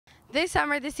This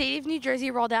summer, the state of New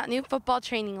Jersey rolled out new football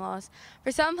training laws.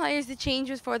 For some players, the change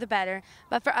was for the better,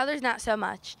 but for others, not so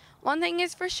much. One thing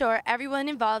is for sure, everyone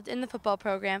involved in the football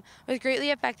program was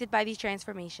greatly affected by these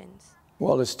transformations.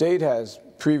 Well, the state has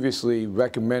previously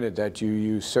recommended that you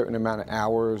use certain amount of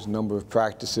hours, number of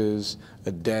practices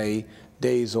a day,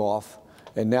 days off,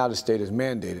 and now the state has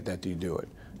mandated that you do it.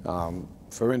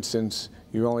 For instance,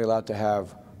 you're only allowed to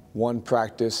have one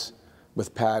practice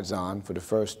with pads on for the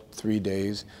first 3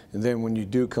 days, and then when you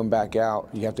do come back out,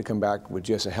 you have to come back with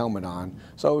just a helmet on.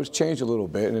 So it's changed a little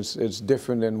bit, and it's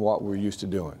different than what we're used to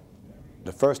doing.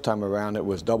 The first time around, it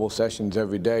was double sessions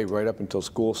every day right up until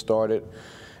school started,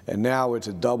 and now it's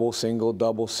a double,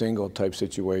 single type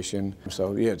situation.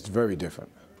 So yeah, it's very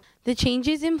different. The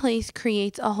changes in place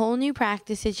creates a whole new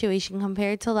practice situation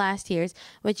compared to last year's,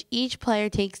 which each player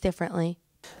takes differently.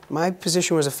 My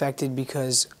position was affected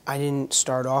because I didn't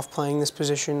start off playing this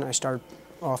position. I started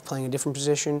off playing a different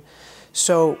position.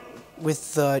 So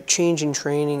with the change in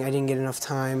training, I didn't get enough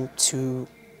time to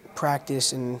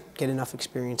practice and get enough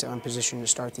experience on position to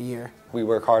start the year. We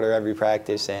work harder every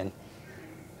practice and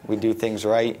we do things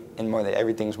right, and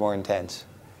everything's more intense.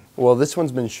 Well, this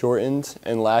one's been shortened,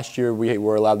 and last year we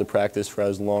were allowed to practice for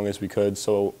as long as we could,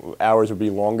 so hours would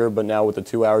be longer, but now with the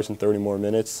 2 hours and 30 more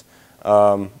minutes,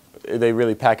 they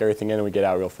really pack everything in and we get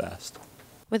out real fast.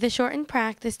 With a shortened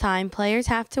practice time, players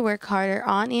have to work harder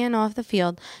on and off the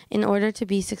field in order to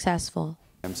be successful.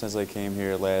 Since I came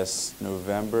here last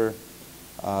November,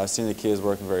 I've seen the kids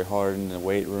working very hard in the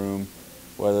weight room,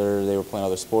 whether they were playing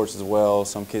other sports as well.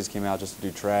 Some kids came out just to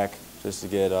do track, just to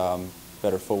get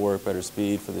better footwork, better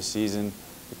speed for the season.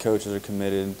 The coaches are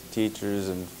committed, teachers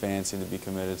and fans seem to be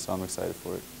committed, so I'm excited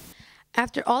for it.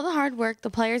 After all the hard work the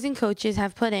players and coaches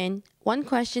have put in, one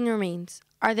question remains.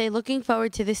 Are they looking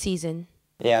forward to the season?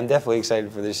 Yeah, I'm definitely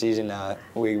excited for the season.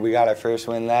 We got our first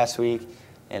win last week,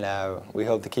 and we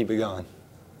hope to keep it going.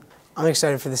 I'm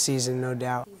excited for the season, no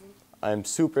doubt. I'm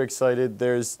super excited.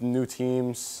 There's new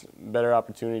teams, better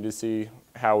opportunity to see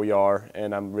how we are,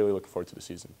 and I'm really looking forward to the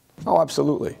season. Oh,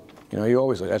 absolutely. You know, you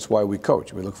always, that's why we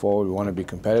coach. We look forward, we want to be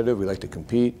competitive, we like to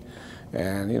compete,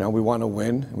 and, you know, we want to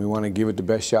win, and we want to give it the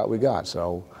best shot we got.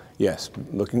 So, yes,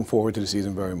 looking forward to the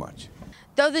season very much.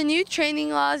 Though the new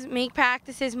training laws make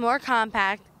practices more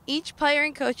compact, each player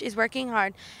and coach is working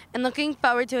hard and looking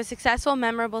forward to a successful,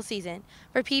 memorable season.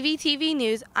 For PVTV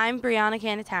News, I'm Brianna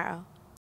Canataro.